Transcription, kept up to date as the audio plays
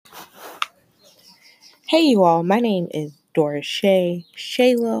Hey you all, my name is Doris Shay,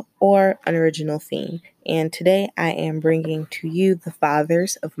 Shayla, or Unoriginal Fiend, and today I am bringing to you the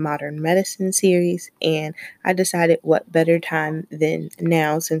Fathers of Modern Medicine series, and I decided what better time than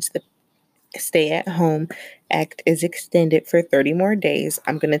now since the Stay at Home Act is extended for 30 more days.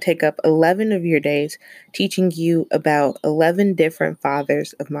 I'm going to take up 11 of your days teaching you about 11 different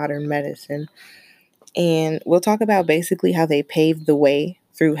fathers of modern medicine, and we'll talk about basically how they paved the way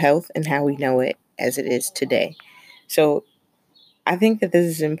through health and how we know it as it is today. So I think that this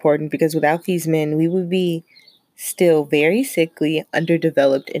is important because without these men, we would be still very sickly,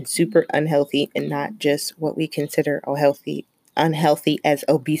 underdeveloped, and super unhealthy, and not just what we consider unhealthy as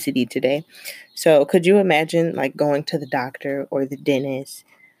obesity today. So could you imagine like going to the doctor or the dentist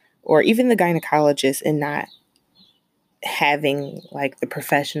or even the gynecologist and not having like the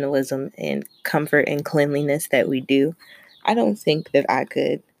professionalism and comfort and cleanliness that we do? I don't think that I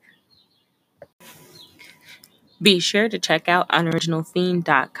could. Be sure to check out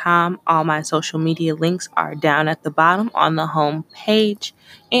unoriginalfiend.com. All my social media links are down at the bottom on the home page.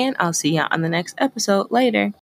 And I'll see you on the next episode later.